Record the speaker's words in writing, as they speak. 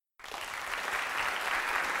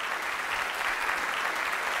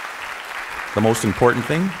The most important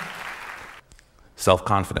thing?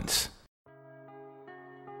 Self-confidence.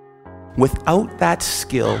 Without that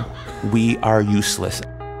skill, we are useless.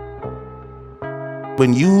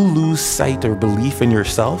 When you lose sight or belief in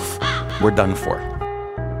yourself, we're done for.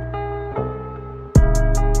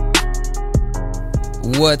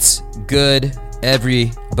 What's good,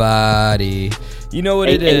 everybody? You know what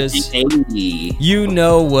it is. You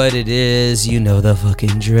know what it is. You know the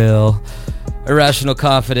fucking drill. Irrational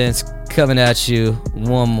Confidence coming at you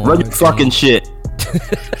one more. Run your fucking shit.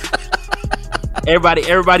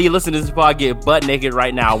 Everybody listen to this pod get butt naked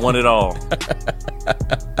right now. I want it all.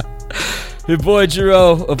 Your boy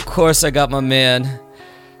Jero. Of course, I got my man,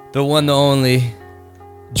 the one, the only,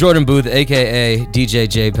 Jordan Booth, aka DJ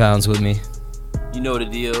J Pounds, with me. You know the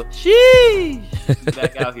deal. Sheesh.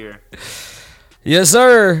 Back out here. Yes,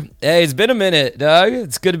 sir. Hey, it's been a minute, dog.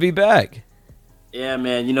 It's good to be back. Yeah,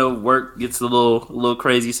 man. You know, work gets a little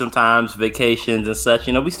crazy sometimes. Vacations and such.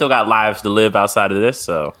 You know, we still got lives to live outside of this,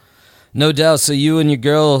 so. No doubt. So you and your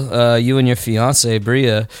girl, you and your fiance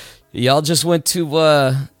Bria, y'all just went to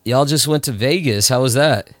Vegas. How was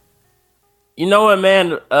that? You know what,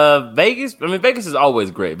 man? Vegas. I mean, Vegas is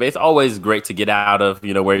always great. But it's always great to get out of,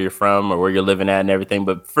 you know, where you're from or where you're living at and everything.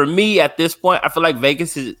 But for me, at this point, I feel like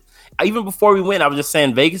Vegas is. Even before we went, I was just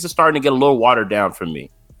saying Vegas is starting to get a little watered down for me.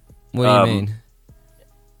 What do you mean?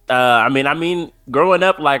 I mean, growing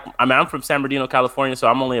up, I'm from San Bernardino, California, so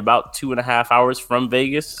I'm only about 2.5 hours from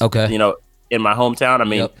Vegas. Okay. You know, in my hometown. I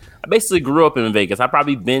mean, yep. I basically grew up in Vegas. I've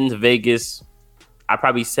probably been to Vegas, I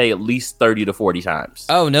probably say at least 30 to 40 times.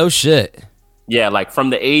 Oh, no shit. Yeah, like from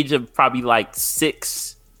the age of probably like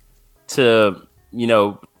 6 to, you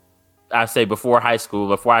know, I say before high school,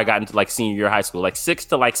 before I got into like senior year of high school, like 6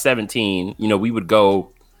 to like 17, you know, we would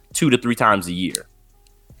go 2 to 3 times a year.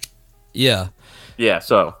 Yeah. Yeah,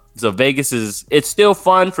 so Vegas it's still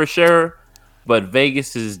fun for sure, but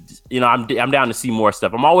Vegas is, you know, I'm down to see more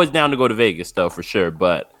stuff. I'm always down to go to Vegas though, for sure,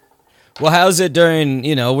 but. Well, how's it during,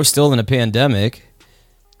 you know, we're still in a pandemic.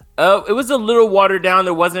 It was a little watered down.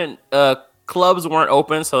 There wasn't, clubs weren't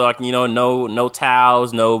open, so like, you know, no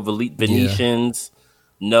Taos, no Venetians,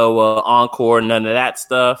 no Encore, none of that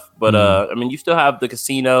stuff. But I mean, you still have the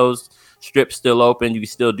casinos, strips still open. You can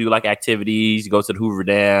still do like activities. You go to the Hoover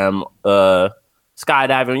Dam,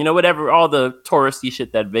 skydiving, you know, whatever, all the touristy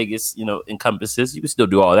shit that Vegas, you know, encompasses. You can still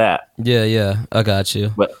do all that. Yeah, I got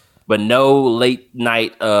you. But no late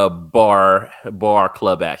night bar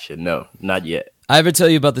club action. No, not yet. I ever tell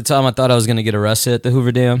you about the time I thought I was gonna get arrested at the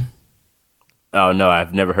Hoover Dam? Oh no,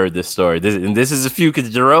 I've never heard this story. This is a few because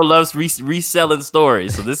Jerome loves reselling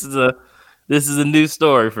stories. So this is a new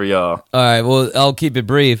story for y'all. All right, well, I'll keep it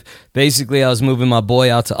brief. Basically, I was moving my boy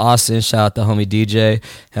out to Austin. Shout out to homie DJ,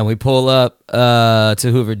 and we pull up to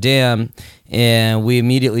Hoover Dam, and we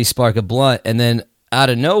immediately spark a blunt, and then out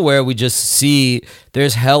of nowhere, we just see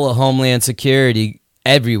there's hella Homeland Security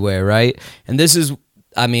everywhere, right? And this is,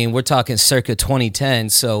 I mean, we're talking circa 2010,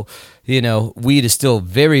 so, you know, weed is still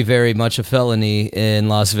very, very much a felony in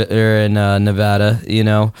Nevada, you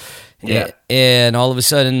know? Yeah. And all of a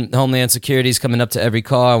sudden, Homeland Security is coming up to every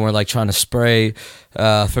car, and we're, like, trying to spray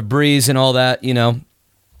Febreze and all that, you know?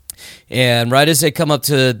 And right as they come up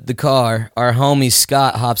to the car, our homie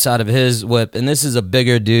Scott hops out of his whip, and this is a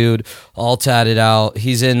bigger dude, all tatted out.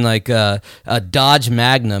 He's in, like, a Dodge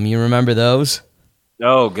Magnum. You remember those?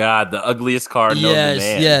 Oh God, the ugliest car known to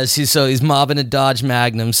man. Yes. He's mobbing a Dodge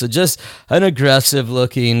Magnum, so just an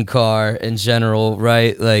aggressive-looking car in general,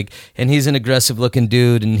 right? Like, and he's an aggressive-looking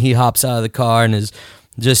dude, and he hops out of the car and is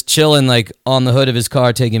just chilling, like, on the hood of his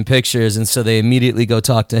car taking pictures, and so they immediately go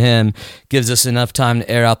talk to him, gives us enough time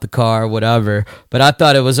to air out the car, whatever. But I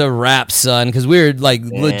thought it was a wrap, son, because we were, like,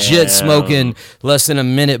 legit smoking less than a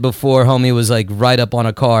minute before homie was, like, right up on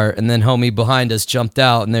a car, and then homie behind us jumped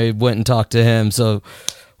out, and they went and talked to him, so,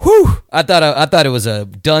 whew, I thought it was a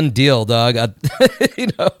done deal, dog. You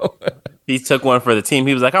know? He took one for the team.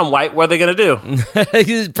 He was like, I'm white. What are they going to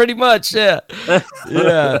do? Pretty much, yeah.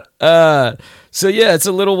 Yeah. So, yeah, it's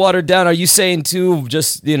a little watered down. Are you saying, too,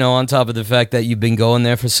 just, you know, on top of the fact that you've been going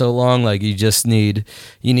there for so long, like you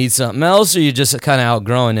need something else, or you're just kind of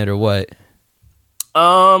outgrowing it, or what?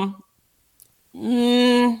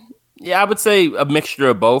 Yeah, I would say a mixture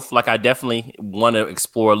of both. Like, I definitely want to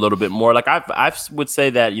explore a little bit more. Like, I would say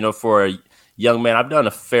that, you know, for a young man, I've done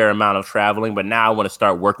a fair amount of traveling, but now I want to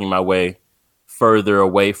start working my way further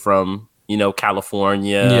away from, you know,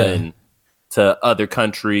 California and to other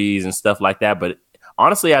countries and stuff like that. But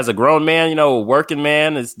honestly, as a grown man, you know, working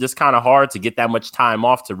man, it's just kind of hard to get that much time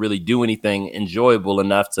off to really do anything enjoyable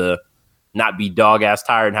enough to not be dog ass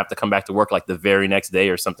tired and have to come back to work like the very next day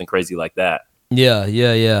or something crazy like that.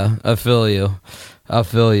 Yeah. I feel you.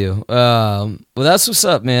 Well, that's what's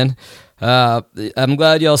up, man. I'm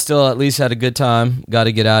glad y'all still at least had a good time. Got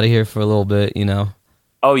to get out of here for a little bit, you know.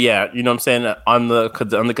 Oh yeah, you know what I'm saying, on the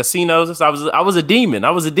casinos. I was a demon.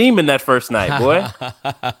 I was a demon that first night, boy.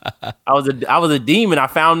 I was a demon. I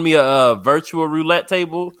found me a virtual roulette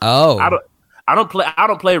table. Oh, I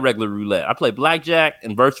don't play regular roulette. I play blackjack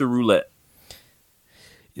and virtual roulette.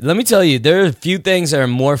 let me tell you, there are a few things that are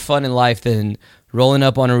more fun in life than rolling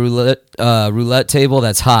up on a roulette table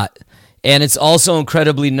that's hot. And it's also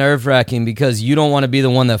incredibly nerve-wracking because you don't want to be the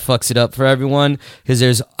one that fucks it up for everyone.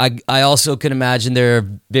 Because I also can imagine there are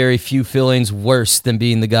very few feelings worse than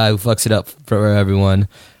being the guy who fucks it up for everyone.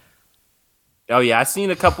 Oh yeah, I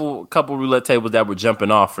seen a couple roulette tables that were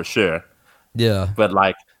jumping off for sure. Yeah, But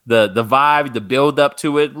like the vibe, the build up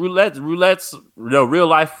to it, roulette's real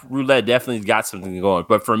life roulette definitely got something going.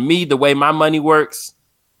 But for me, the way my money works,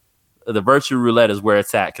 the virtual roulette is where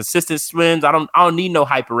it's at. Consistent spins. I don't need no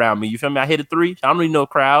hype around me. You feel me? I hit a 3. I don't need no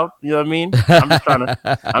crowd. You know what I mean?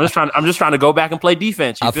 I'm just trying to go back and play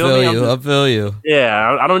defense. You feel me? I feel you.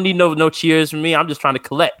 Yeah, I don't need no cheers from me. I'm just trying to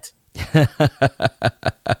collect.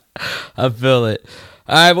 I feel it.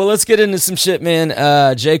 All right, well, let's get into some shit,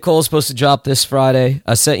 man. J. Cole's supposed to drop this Friday.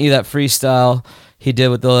 I sent you that freestyle he did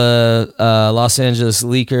with the Los Angeles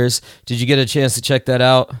Leakers. Did you get a chance to check that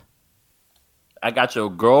out? I got your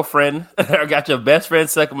girlfriend. I got your best friend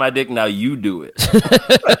sucking my dick. Now you do it.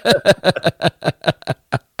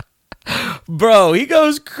 Bro, he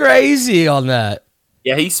goes crazy on that.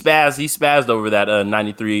 Yeah, he spazzed over that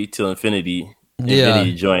 93 till infinity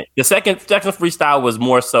joint. The second freestyle was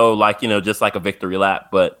more so like, just like a victory lap,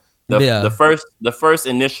 but the first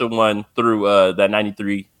initial one through that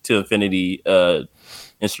 93 till infinity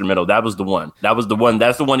instrumental, that's the one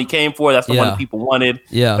he came for. That's the one people wanted.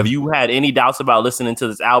 Yeah. If you had any doubts about listening to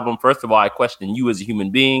this album, first of all, I question you as a human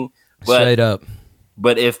being. But, straight up.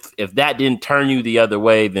 But if that didn't turn you the other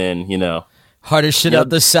way, then hardest shit out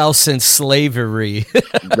the South since slavery.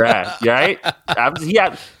 right? He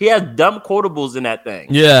had dumb quotables in that thing.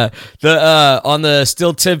 Yeah, the on the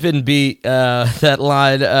Still Tippin' beat, that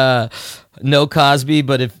line, no Cosby,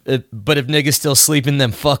 but if niggas still sleeping,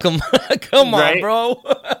 then fuck them. Come on, bro.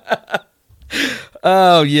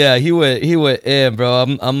 Oh yeah, he went in,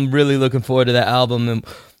 bro. I'm really looking forward to that album. And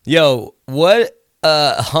yo, what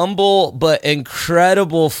a humble but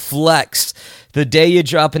incredible flex. The day you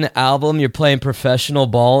drop an album, you're playing professional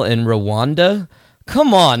ball in Rwanda.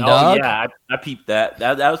 Come on, dog. Oh yeah, I peeped that.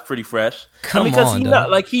 That was pretty fresh. Because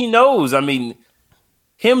he knows. I mean,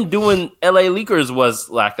 him doing LA Leakers was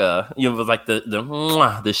like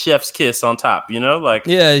the chef's kiss on top. Like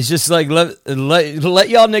yeah, it's just like let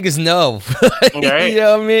y'all niggas know. Right? You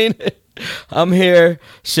know what I mean? I'm here.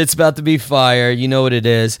 Shit's about to be fire. You know what it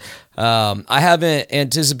is. I haven't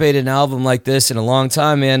anticipated an album like this in a long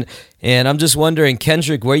time, man. And I'm just wondering,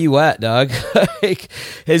 Kendrick, where you at, dog?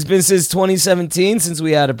 It's been since 2017 since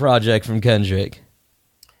we had a project from Kendrick.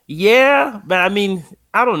 Yeah, but I mean,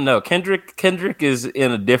 I don't know. Kendrick is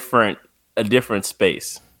in a different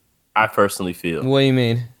space. I personally feel. What do you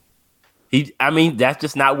mean? That's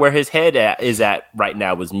just not where his head is at right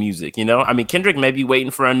now with music, I mean, Kendrick may be waiting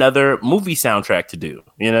for another movie soundtrack to do,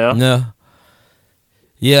 No.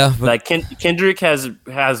 Yeah. But like Kendrick has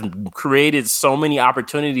created so many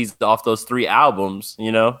opportunities off those 3 albums,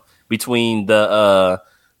 between the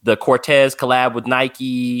Cortez collab with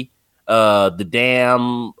Nike, the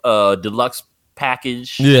Damn deluxe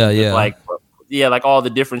package. Yeah. Like all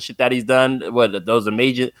the different shit that he's done.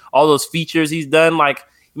 All those features he's done, like,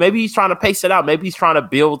 maybe he's trying to pace it out. Maybe he's trying to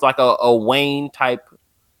build like a Wayne type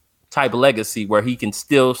legacy where he can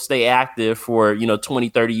still stay active for 20,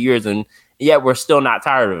 30 years, and yet we're still not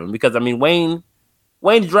tired of him. Because I mean, Wayne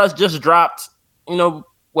just dropped.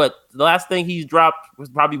 What the last thing he's dropped was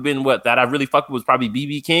probably been that I really fucked with was probably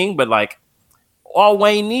BB King. But like, all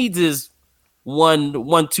Wayne needs is one,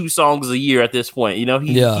 2 songs a year at this point.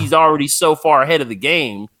 He's already so far ahead of the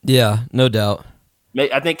game. Yeah, no doubt.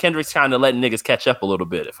 I think Kendrick's kind of letting niggas catch up a little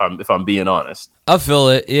bit, if I'm being honest. I feel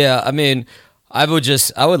it. Yeah, I mean, I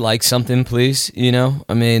would like something, please.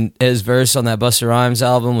 I mean, his verse on that Busta Rhymes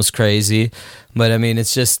album was crazy, but I mean,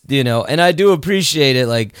 it's just and I do appreciate it.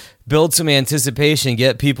 Like, build some anticipation,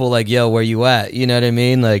 get people like, yo, where you at? You know what I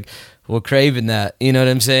mean? Like, we're craving that. You know what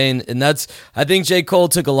I'm saying? And I think J. Cole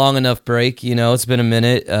took a long enough break. It's been a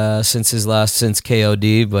minute since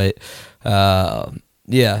KOD, but.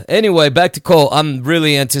 Yeah. Anyway, back to Cole. I'm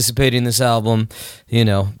really anticipating this album,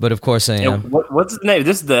 but of course I am. What's the name?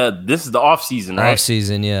 This is the off season, right? Off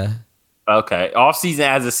season, yeah. Okay, off season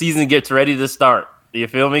as the season gets ready to start. Do you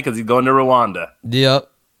feel me? Because he's going to Rwanda. Yep.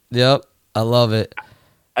 I love it.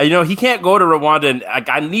 He can't go to Rwanda and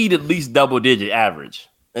I need at least double digit average.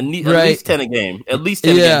 At least 10 a game. At least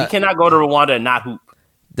 10 a game. He cannot go to Rwanda and not hoop.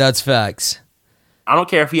 That's facts. I don't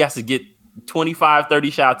care if he has to get 25,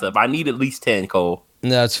 30 shots up. I need at least 10, Cole.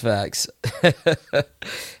 That's facts. All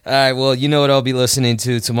right, well, you know what I'll be listening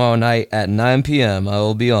to tomorrow night at 9 p.m. I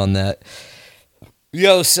will be on that.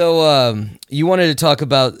 Yo, so you wanted to talk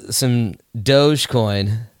about some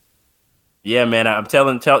Dogecoin. Yeah, man. I'm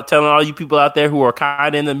telling all you people out there who are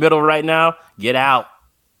kind of in the middle right now, get out.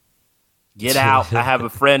 Get out. I have a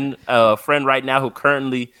friend right now who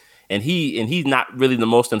currently, and he's not really the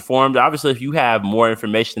most informed. Obviously, if you have more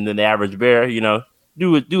information than the average bear,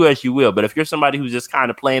 do as you will. But if you're somebody who's just kind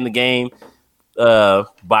of playing the game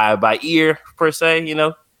by ear per se,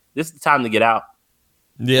 this is the time to get out.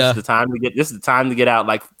 Yeah, this is the time to get out.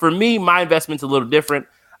 Like for me, my investment's a little different.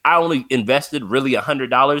 I only invested really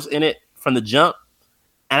 $100 in it from the jump,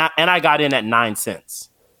 and I got in at 9 cents.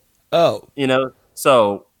 Oh,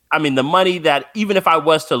 so. I mean, the money that even if I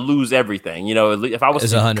was to lose everything, if I was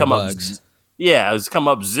it's to $100. I was come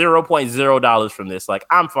up $0.0 from this, like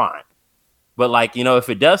I'm fine. But like, if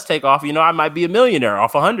it does take off, I might be a millionaire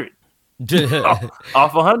off 100,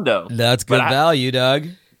 off a hundo. That's good value, Doug.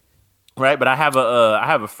 Right, but I have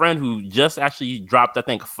a friend who just actually dropped, I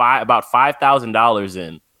think, about $5,000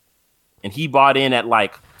 in, and he bought in at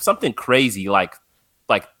like something crazy, like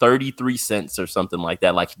 33 cents or something like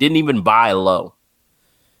that. Like he didn't even buy low.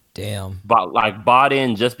 Damn. Bought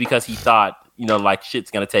in just because he thought, like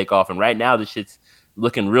shit's gonna take off. And right now the shit's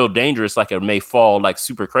looking real dangerous, like it may fall like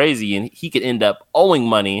super crazy, and he could end up owing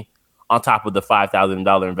money on top of the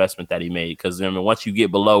 $5,000 investment that he made. Because once you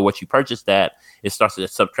get below what you purchased at, it starts to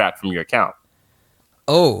subtract from your account.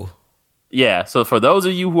 Oh. Yeah. So for those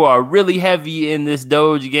of you who are really heavy in this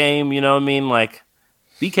Doge game, like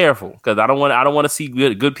be careful, because I don't want to see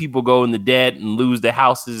good people go into debt and lose their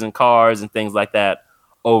houses and cars and things like that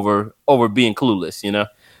over being clueless,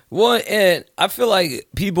 Well, and I feel like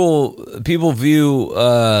people view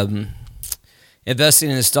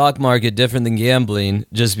investing in the stock market different than gambling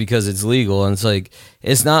just because it's legal, and it's like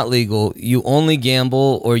it's not legal. You only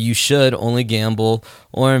gamble, or you should only gamble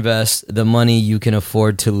or invest the money you can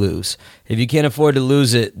afford to lose. If you can't afford to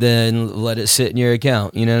lose it, then let it sit in your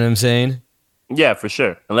account. You know what I'm saying? Yeah, for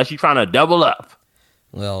sure. Unless you're trying to double up.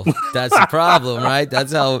 Well, that's the problem, right?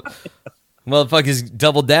 That's how motherfuckers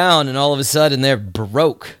double down, and all of a sudden they're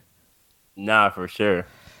broke. Nah, for sure.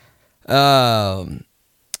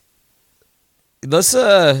 Let's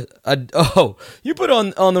you put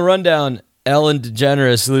on the rundown Ellen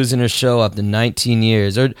DeGeneres losing her show after 19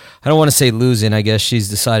 years. Or I don't want to say losing, I guess she's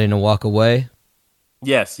deciding to walk away.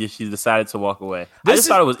 Yes, she's decided to walk away. I just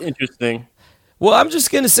thought it was interesting. Well, I'm just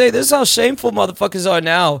going to say this is how shameful motherfuckers are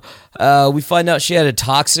now. We find out she had a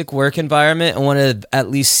toxic work environment, and one of at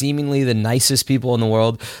least seemingly the nicest people in the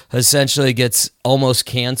world essentially gets almost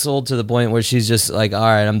canceled to the point where she's just like, all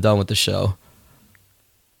right, I'm done with the show.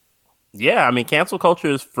 Yeah, I mean, cancel culture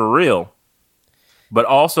is for real. But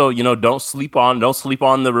also, don't sleep on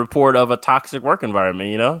the report of a toxic work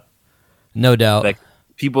environment, No doubt. Like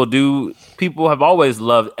people have always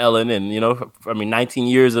loved Ellen, and 19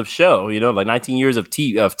 years of show, like 19 years of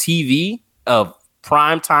TV, of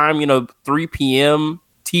prime time, 3 p.m.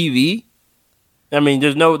 TV. I mean,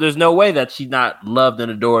 there's no way that she's not loved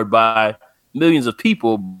and adored by millions of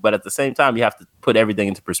people, but at the same time, you have to put everything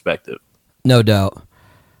into perspective. No doubt.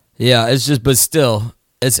 Yeah, it's just, but still,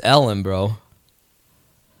 it's Ellen, bro.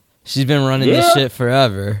 She's been running this shit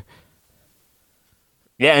forever.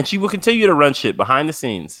 Yeah, and she will continue to run shit behind the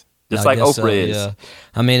scenes, just like Oprah is. Yeah.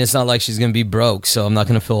 I mean, it's not like she's going to be broke, so I'm not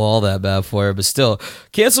going to feel all that bad for her. But still,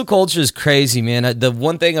 cancel culture is crazy, man. The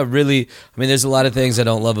one thing there's a lot of things I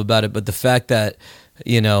don't love about it, but the fact that,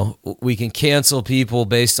 we can cancel people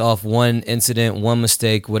based off one incident, one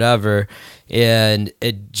mistake, whatever, and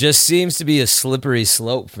it just seems to be a slippery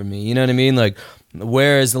slope for me. You know what I mean? Like,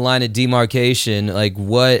 where is the line of demarcation? Like,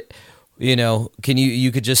 what... can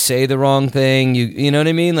you could just say the wrong thing. You know what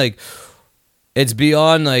I mean? Like, it's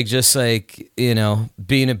beyond like just like,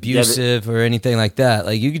 being abusive or anything like that.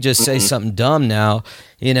 Like, you could just say something dumb now,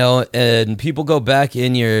 and people go back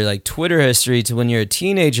in your like Twitter history to when you're a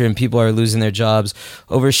teenager and people are losing their jobs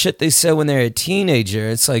over shit they said when they're a teenager.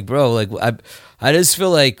 It's like, bro, like I just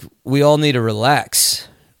feel like we all need to relax,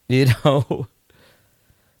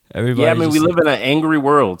 Everybody. Yeah, I mean, we live in an angry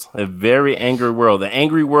world, a very angry world, an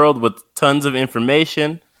angry world with tons of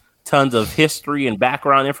information, tons of history and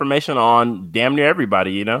background information on damn near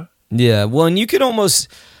everybody, Yeah, well, and you can almost,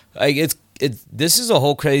 like, this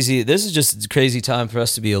is just a crazy time for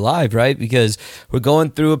us to be alive, right? Because we're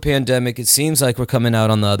going through a pandemic. It seems like we're coming out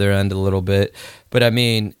on the other end a little bit. But I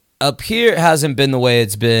mean, up here it hasn't been the way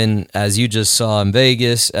it's been, as you just saw in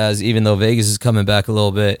Vegas, as even though Vegas is coming back a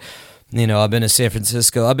little bit. You know, I've been to San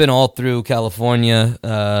Francisco. I've been all through California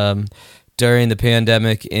during the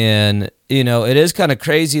pandemic. And, you know, it is kind of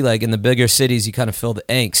crazy. Like in the bigger cities, you kind of feel the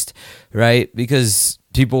angst, right? Because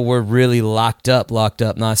people were really locked up,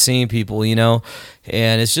 not seeing people, you know?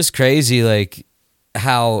 And it's just crazy, like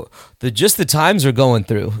how the times are going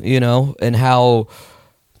through, you know, and how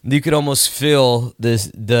you could almost feel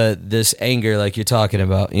this anger like you're talking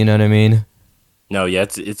about, you know what I mean? No, yeah,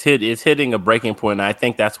 it's hitting a breaking point, and I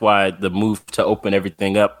think that's why the move to open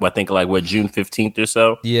everything up, I think like June 15th or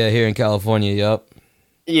so. Yeah, here in California, yep.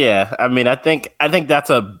 Yeah, I mean, I think that's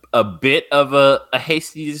a bit of a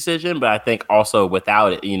hasty decision, but I think also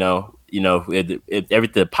without it,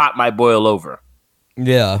 the pot might boil over.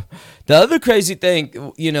 Yeah. The other crazy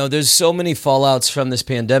thing, you know, there's so many fallouts from this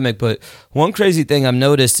pandemic, but one crazy thing I've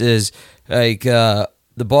noticed is like the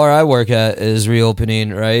bar I work at is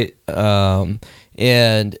reopening, right?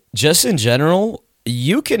 And just in general,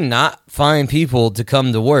 you cannot find people to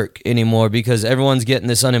come to work anymore because everyone's getting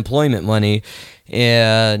this unemployment money.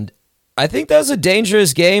 And I think that's a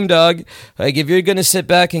dangerous game, dog. Like if you're going to sit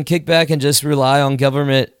back and kick back and just rely on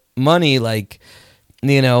government money, like,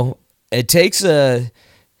 you know, it takes a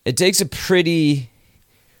pretty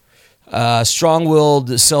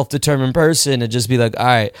strong-willed, self-determined person to just be like, all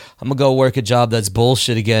right, I'm gonna go work a job that's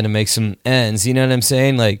bullshit again and make some ends. You know what I'm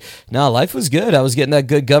saying? Like, no, life was good. I was getting that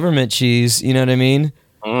good government cheese. You know what I mean?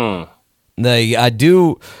 Like, I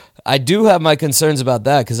do have my concerns about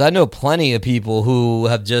that because I know plenty of people who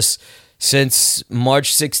have just since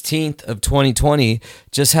March 16th of 2020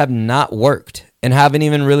 just have not worked and haven't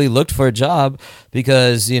even really looked for a job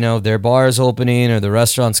because, you know, their bar is opening or the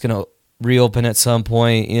restaurant's gonna reopen at some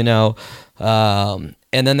point, you know, and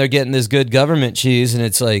then they're getting this good government cheese and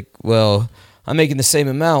it's like, well, I'm making the same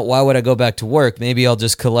amount, why would I go back to work? Maybe I'll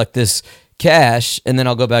just collect this cash and then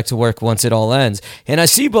I'll go back to work once it all ends. And I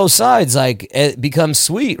see both sides, like it becomes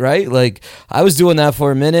sweet, right? Like I was doing that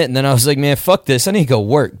for a minute and then I was like, man, fuck this, I need to go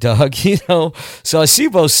work, dog. You know, so I see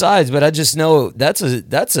both sides, but I just know that's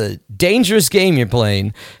a dangerous game you're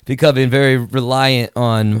playing, becoming very reliant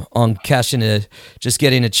on cashing just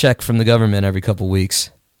getting a check from the government every couple weeks.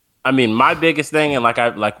 I mean, my biggest thing, and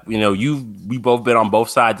we both been on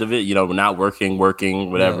both sides of it, you know, not working,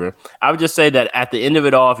 whatever. Yeah. I would just say that at the end of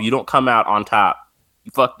it all, if you don't come out on top,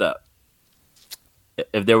 you fucked up.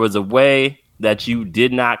 If there was a way that you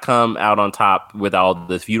did not come out on top with all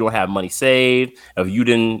this, if you don't have money saved, if you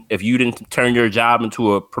didn't turn your job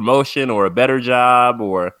into a promotion or a better job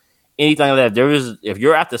or anything like that, if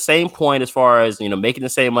you're at the same point as far as, you know, making the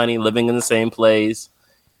same money, living in the same place,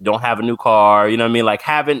 don't have a new car, you know what I mean? Like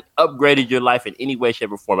haven't upgraded your life in any way,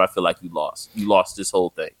 shape, or form, I feel like you lost this whole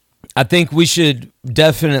thing. I think we should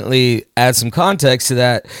definitely add some context to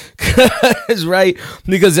that, right?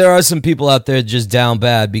 Because there are some people out there just down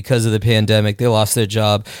bad because of the pandemic. They lost their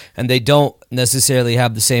job and they don't necessarily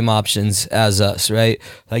have the same options as us, right?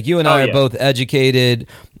 Like you and I are both educated,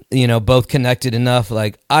 you know, both connected enough.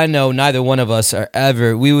 Like I know neither one of us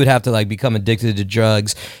we would have to like become addicted to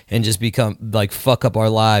drugs and just become like fuck up our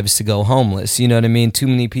lives to go homeless. You know what I mean? Too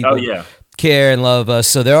many people care and love us.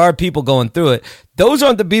 So there are people going through it. Those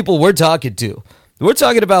aren't the people we're talking to. We're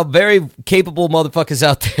talking about very capable motherfuckers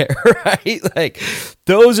out there, right? Like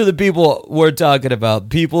those are the people we're talking about.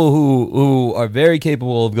 People who are very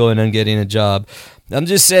capable of going and getting a job. I'm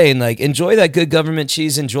just saying, like, enjoy that good government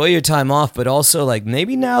cheese, enjoy your time off, but also, like,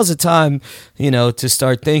 maybe now's the time, you know, to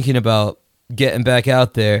start thinking about getting back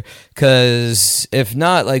out there. Because if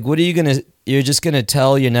not, like, what are you going to, you're just going to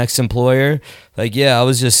tell your next employer, like, yeah, I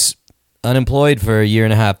was just unemployed for a year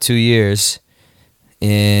and a half, 2 years.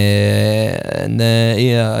 And then,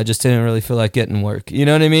 yeah, I just didn't really feel like getting work. You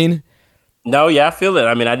know what I mean? No, yeah, I feel it.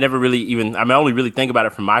 I mean, I only really think about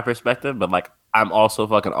it from my perspective, but like, I'm also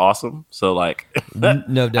fucking awesome. So like,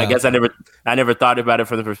 no doubt. I guess I never thought about it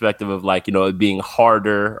from the perspective of like, you know, it being hard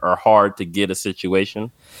to get a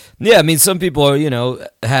situation. Yeah. I mean, some people are, you know,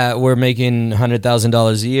 were making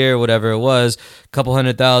 $100,000 a year, whatever it was, a couple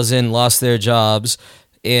 100,000, lost their jobs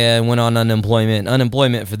and went on unemployment.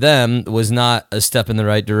 Unemployment for them was not a step in the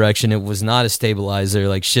right direction. It was not a stabilizer.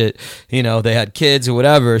 Like shit, you know, they had kids or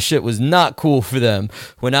whatever. Shit was not cool for them.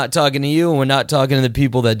 We're not talking to you and we're not talking to the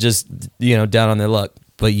people that just, you know, down on their luck.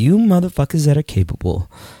 But you motherfuckers that are capable,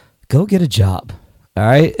 go get a job. All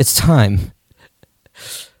right? It's time.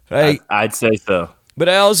 Right? I'd say so. But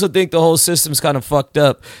I also think the whole system's kind of fucked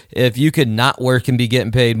up. If you could not work and be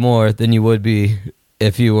getting paid more than you would be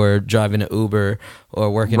if you were driving an Uber or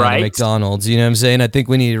working at a McDonald's. You know what I'm saying? I think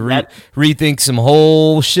we need to rethink some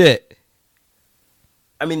whole shit.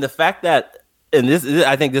 I mean, the fact that, and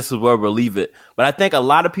I think this is where we'll leave it, but I think a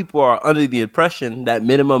lot of people are under the impression that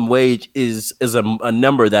minimum wage is a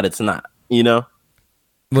number that it's not, you know?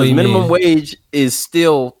 Because minimum wage is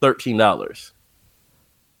still $13,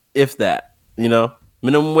 if that, you know?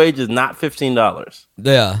 Minimum wage is not $15.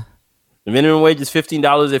 Yeah. The minimum wage is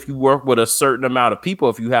 $15 if you work with a certain amount of people.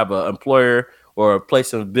 If you have an employer or a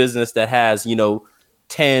place of business that has,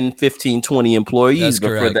 10, 15, 20 employees. That's but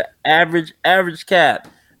correct. For the average cat,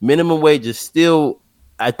 minimum wage is still,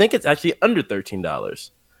 I think it's actually under $13.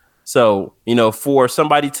 So, for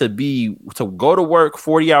somebody to go to work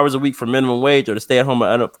 40 hours a week for minimum wage or to stay at home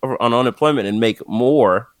on unemployment and make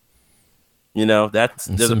more, there's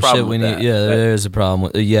a problem with that. Yeah, there is a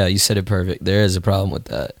problem. You said it perfect. There is a problem with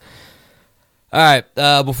that. All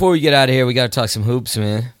right, before we get out of here, we got to talk some hoops,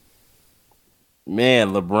 man. Man,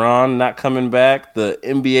 LeBron not coming back, the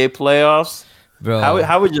NBA playoffs. Bro,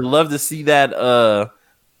 how would you love to see that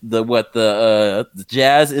the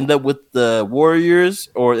Jazz end up with the Warriors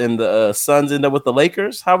or the Suns end up with the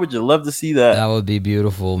Lakers? How would you love to see that? That would be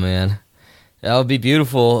beautiful, man. That would be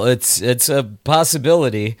beautiful. It's a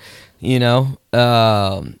possibility,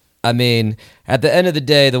 I mean, at the end of the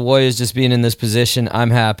day, the Warriors just being in this position, I'm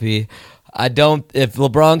happy. If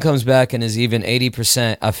LeBron comes back and is even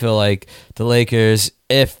 80%, I feel like the Lakers,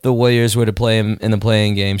 if the Warriors were to play him in the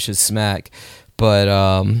playing game, should smack. But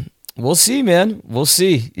we'll see, man. We'll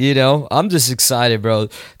see. I'm just excited, bro.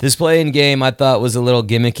 This playing game I thought was a little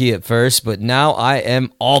gimmicky at first, but now I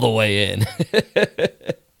am all the way in.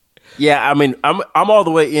 Yeah, I mean, I'm all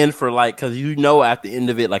the way in for because at the end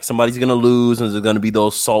of it, somebody's gonna lose, and there's gonna be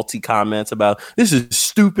those salty comments about this is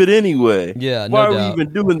stupid anyway. Yeah, why are we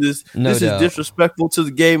even doing this? This is disrespectful to the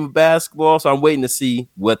game of basketball. So I'm waiting to see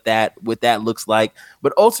what that looks like.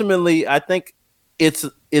 But ultimately, I think it's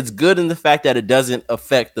good in the fact that it doesn't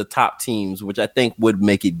affect the top teams, which I think would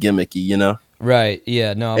make it gimmicky. Right?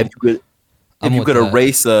 Yeah. No. If you could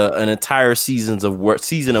erase an entire season of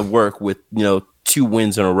work with 2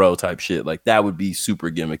 wins in a row type shit, that would be super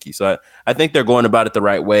gimmicky. So I think they're going about it the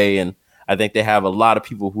right way, and I think they have a lot of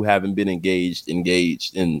people who haven't been engaged in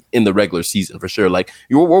the regular season for sure.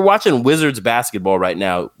 We're watching Wizards basketball right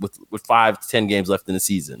now with 5 to 10 games left in the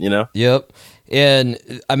season. Yep.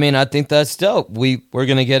 And I mean, I think that's dope. We're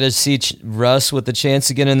gonna get to see Russ with the chance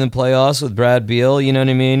to get in the playoffs with Brad Beal. You know what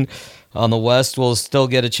I mean? On the West, we'll still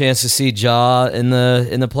get a chance to see Ja in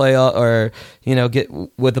the playoff, or get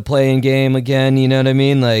with the playing game again. You know what I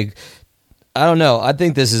mean? I don't know. I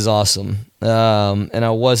think this is awesome, and I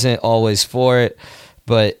wasn't always for it,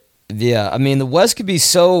 but yeah, I mean the West could be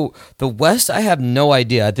so. The West, I have no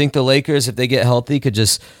idea. I think the Lakers, if they get healthy, could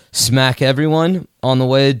just smack everyone on the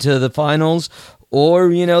way to the finals. Or,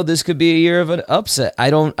 this could be a year of an upset.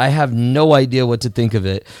 I have no idea what to think of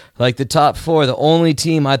it. The top 4, the only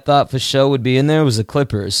team I thought for sure would be in there was the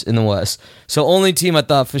Clippers in the West. So only team I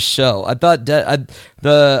thought for sure. I thought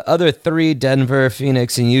the other 3, Denver,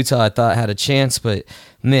 Phoenix, and Utah, I thought had a chance. But,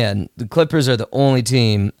 man, the Clippers are the only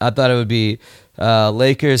team. I thought it would be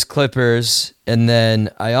Lakers, Clippers, and then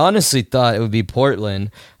I honestly thought it would be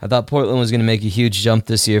Portland. I thought Portland was going to make a huge jump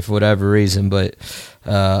this year for whatever reason, but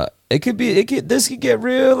this could get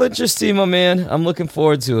real interesting, my man. I'm looking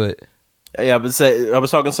forward to it. Yeah, I was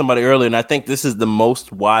talking to somebody earlier, and I think this is the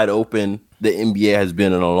most wide open the NBA has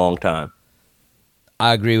been in a long time.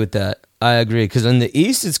 I agree with that. I agree, because in the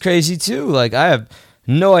East, it's crazy too. I have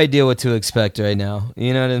no idea what to expect right now.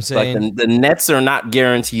 You know what I'm saying? The Nets are not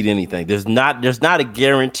guaranteed anything. There's not a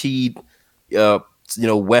guaranteed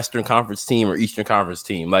Western Conference team or Eastern Conference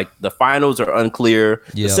team. The finals are unclear.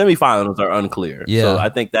 Yep. The semifinals are unclear. Yeah. So I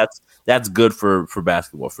think that's good for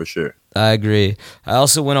basketball for sure. I agree. I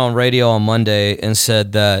also went on radio on Monday and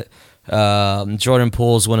said that Jordan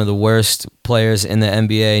Poole is one of the worst players in the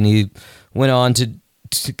NBA, and he went on to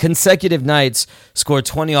consecutive nights score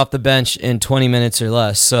 20 off the bench in 20 minutes or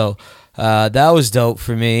less. So that was dope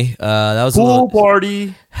for me. That was pool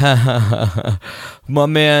party. My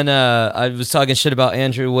man, I was talking shit about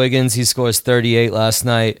Andrew Wiggins. He scores 38 last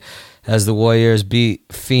night as the Warriors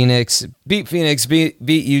beat Phoenix, beat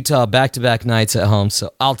Utah back-to-back nights at home.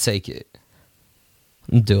 So I'll take it.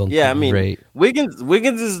 I'm doing great. Wiggins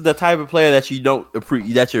is the type of player that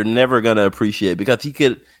that you're never gonna appreciate, because he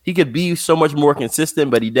could be so much more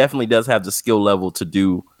consistent, but he definitely does have the skill level to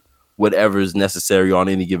do whatever is necessary on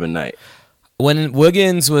any given night. When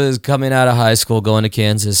Wiggins was coming out of high school going to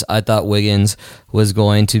Kansas, I thought Wiggins was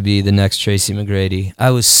going to be the next Tracy McGrady.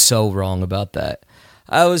 I was so wrong about that.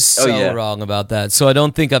 Wrong about that. So I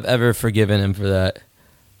don't think I've ever forgiven him for that.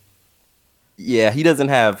 Yeah, he doesn't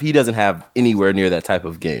have anywhere near that type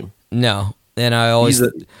of game. No, and I always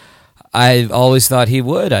thought he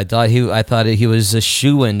would. I thought he was a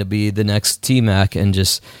shoo-in to be the next T-Mac, and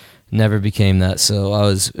just never became that. So I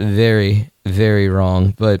was very, very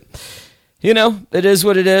wrong. But it is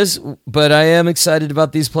what it is. But I am excited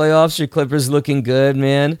about these playoffs. Your Clippers looking good,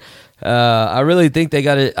 man. I really think they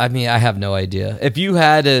got it. I mean, I have no idea. If you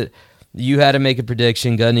had to make a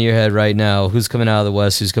prediction, gun to your head right now, who's coming out of the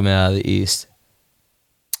West? Who's coming out of the East?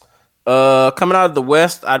 Coming out of the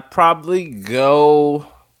West, I'd probably go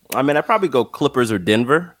Clippers or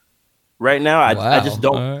Denver right now. I just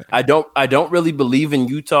don't. Right. I don't really believe in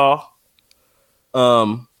Utah.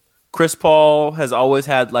 Chris Paul has always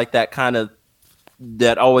had like that kind of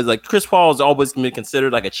Chris Paul has always been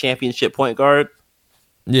considered like a championship point guard.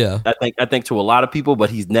 Yeah, I think to a lot of people, but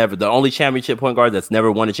he's never the only championship point guard that's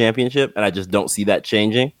never won a championship, and I just don't see that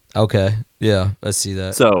changing. Okay, yeah, I see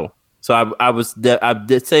that. So I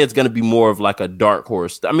did say it's going to be more of like a dark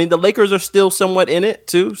horse. I mean, the Lakers are still somewhat in it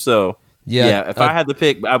too. So yeah, if I had to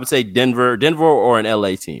pick, I would say Denver or an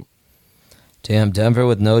LA team. Damn, Denver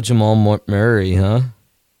with no Jamal Murray, huh?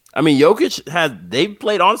 I mean, Jokic they've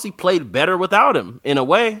played better without him in a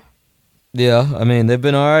way. Yeah, I mean, they've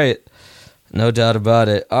been all right. No doubt about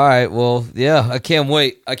it. All right, well, yeah, I can't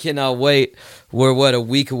wait. I cannot wait. We're, a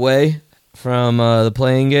week away from the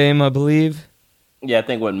playing game, I believe? Yeah, I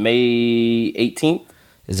think, May 18th?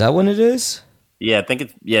 Is that when it is? Yeah, I think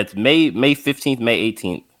it's May 15th, May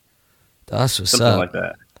 18th. That's what's Something up. like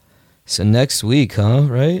that. So next week, huh,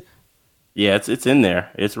 right? Yeah, it's in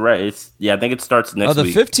there. It's right. I think it starts next week. Oh,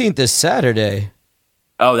 the 15th is Saturday.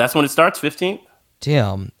 Oh, that's when it starts, 15th?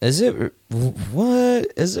 Damn, is it?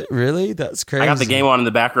 What is it really? That's crazy. I got the game on in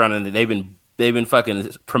the background, and they've been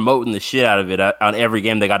fucking promoting the shit out of it on every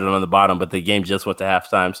game. They got it on the bottom, but the game just went to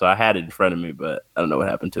halftime, so I had it in front of me, but I don't know what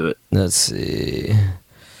happened to it. Let's see.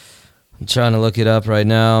 I'm trying to look it up right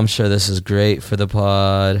now. I'm sure this is great for the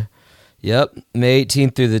pod. Yep, May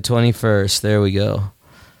 18th through the 21st. There we go.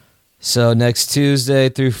 So next Tuesday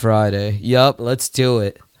through Friday. Yep, let's do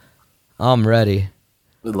it. I'm ready.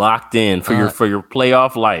 Locked in for your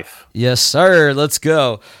playoff life. Yes, sir. Let's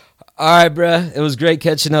go. All right, bruh. It was great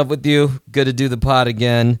catching up with you. Good to do the pod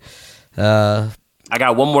again. I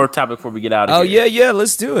got one more topic before we get out of here. Yeah.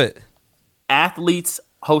 Let's do it. Athletes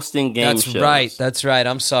hosting game shows. That's right.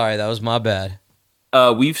 I'm sorry. That was my bad.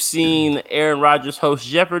 We've seen Aaron Rodgers host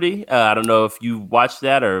Jeopardy. I don't know if you watched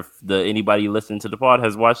that or if anybody listening to the pod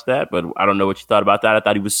has watched that, but I don't know what you thought about that. I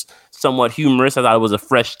thought he was somewhat humorous. I thought it was a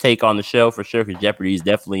fresh take on the show for sure, because Jeopardy is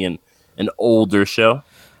definitely an older show.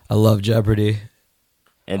 I love Jeopardy.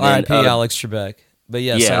 And R.I.P. Alex Trebek. But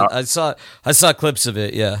yes, yeah, I saw clips of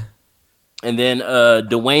it. Yeah. And then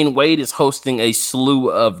Dwayne Wade is hosting a slew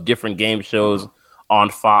of different game shows on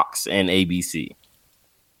Fox and ABC.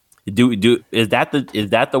 Is that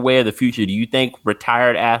the way of the future? Do you think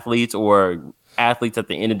retired athletes or athletes at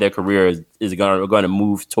the end of their career is going to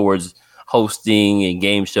move towards hosting and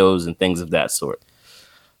game shows and things of that sort?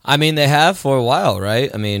 I mean, they have for a while,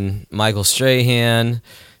 right? I mean, Michael Strahan,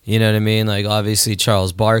 you know what I mean? Like, obviously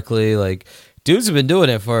Charles Barkley, like, dudes have been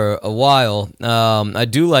doing it for a while. I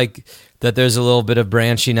do like that there's a little bit of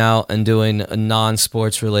branching out and doing a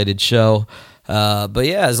non-sports related show. But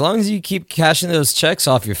yeah, as long as you keep cashing those checks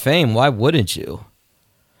off your fame, why wouldn't you?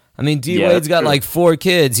 I mean, D-Wade's got like 4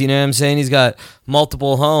 kids, you know what I'm saying? He's got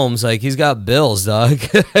multiple homes, like he's got bills, dog.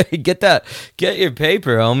 Get your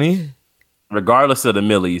paper, homie. Regardless of the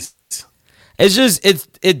millies. It's just,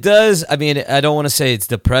 it does, I mean, I don't want to say it's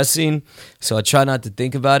depressing, so I try not to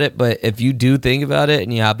think about it, but if you do think about it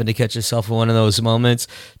and you happen to catch yourself in one of those moments,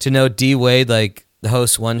 to know D-Wade, like,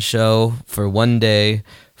 hosts one show for one day,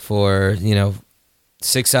 for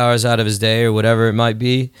 6 hours out of his day or whatever it might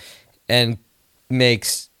be, and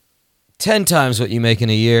makes 10 times what you make in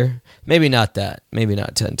a year. Maybe not 10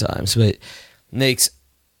 times, but makes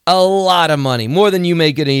a lot of money, more than you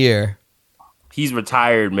make in a year. He's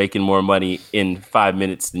retired making more money in 5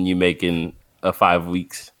 minutes than you make in 5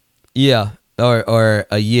 weeks. Yeah, or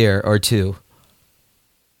a year or 2.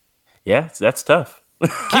 Yeah, that's tough.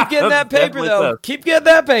 Keep getting that paper, though. Tough. Keep getting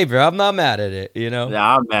that paper. I'm not mad at it, No,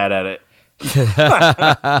 I'm mad at it.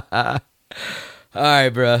 All right,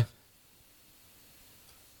 bro.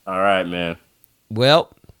 All right, man. Well,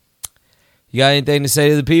 you got anything to say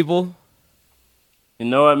to the people? You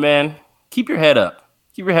know what, man? Keep your head up.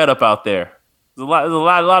 Keep your head up out there. a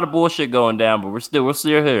lot of bullshit going down, but we're still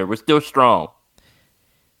here. We're still strong.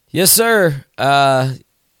 Yes, sir. I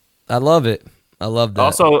love it. I love that.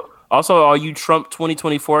 Also, all you Trump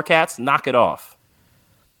 2024 cats, knock it off.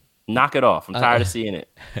 Knock it off. I'm tired of seeing it.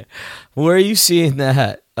 Where are you seeing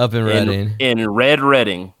that? Up in Reading. In Red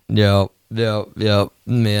Reading. Yep,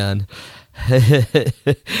 man.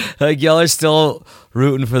 Like, y'all are still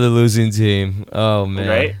rooting for the losing team. Oh,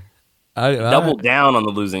 man. Right? Double down on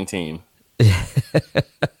the losing team.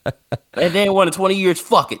 And they ain't won in 20 years.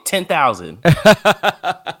 Fuck it. 10,000.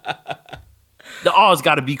 The odds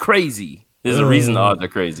got to be crazy. There's a reason the odds are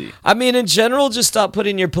crazy. I mean, in general, just stop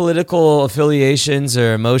putting your political affiliations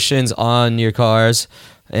or emotions on your cars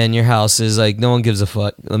and your houses. Like, no one gives a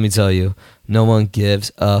fuck. Let me tell you. No one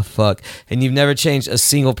gives a fuck. And you've never changed a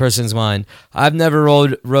single person's mind. I've never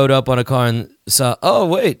rode up on a car and saw, oh,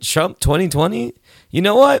 wait, Trump 2020? You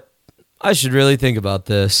know what? I should really think about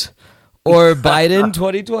this. Or Biden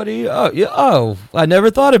 2020? Oh, yeah. Oh, I never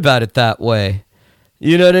thought about it that way.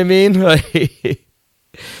 You know what I mean? Like,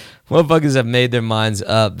 motherfuckers have made their minds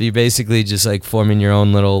up. You're basically just like forming your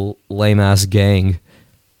own little lame ass gang.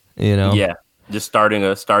 You know? Yeah, just starting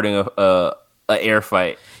a air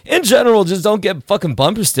fight. In general, just don't get fucking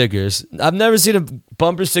bumper stickers. I've never seen a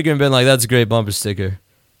bumper sticker and been like, "That's a great bumper sticker."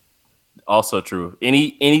 Also true.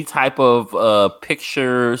 Any type of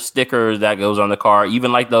picture sticker that goes on the car,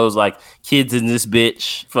 even like those like kids in this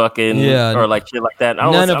bitch fucking or like shit like that. I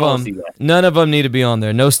don't see that. None of them need to be on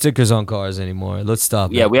there. No stickers on cars anymore. Let's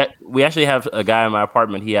stop. Yeah, we actually have a guy in my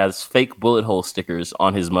apartment. He has fake bullet hole stickers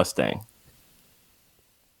on his Mustang.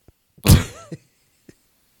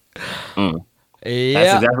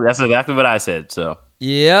 Yeah, that's exactly what I said. So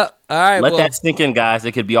yeah, all right. Let that sink in, guys.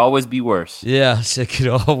 It could always be worse. Yes, it could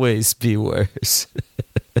always be worse.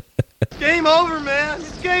 Game over, man.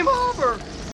 It's game over.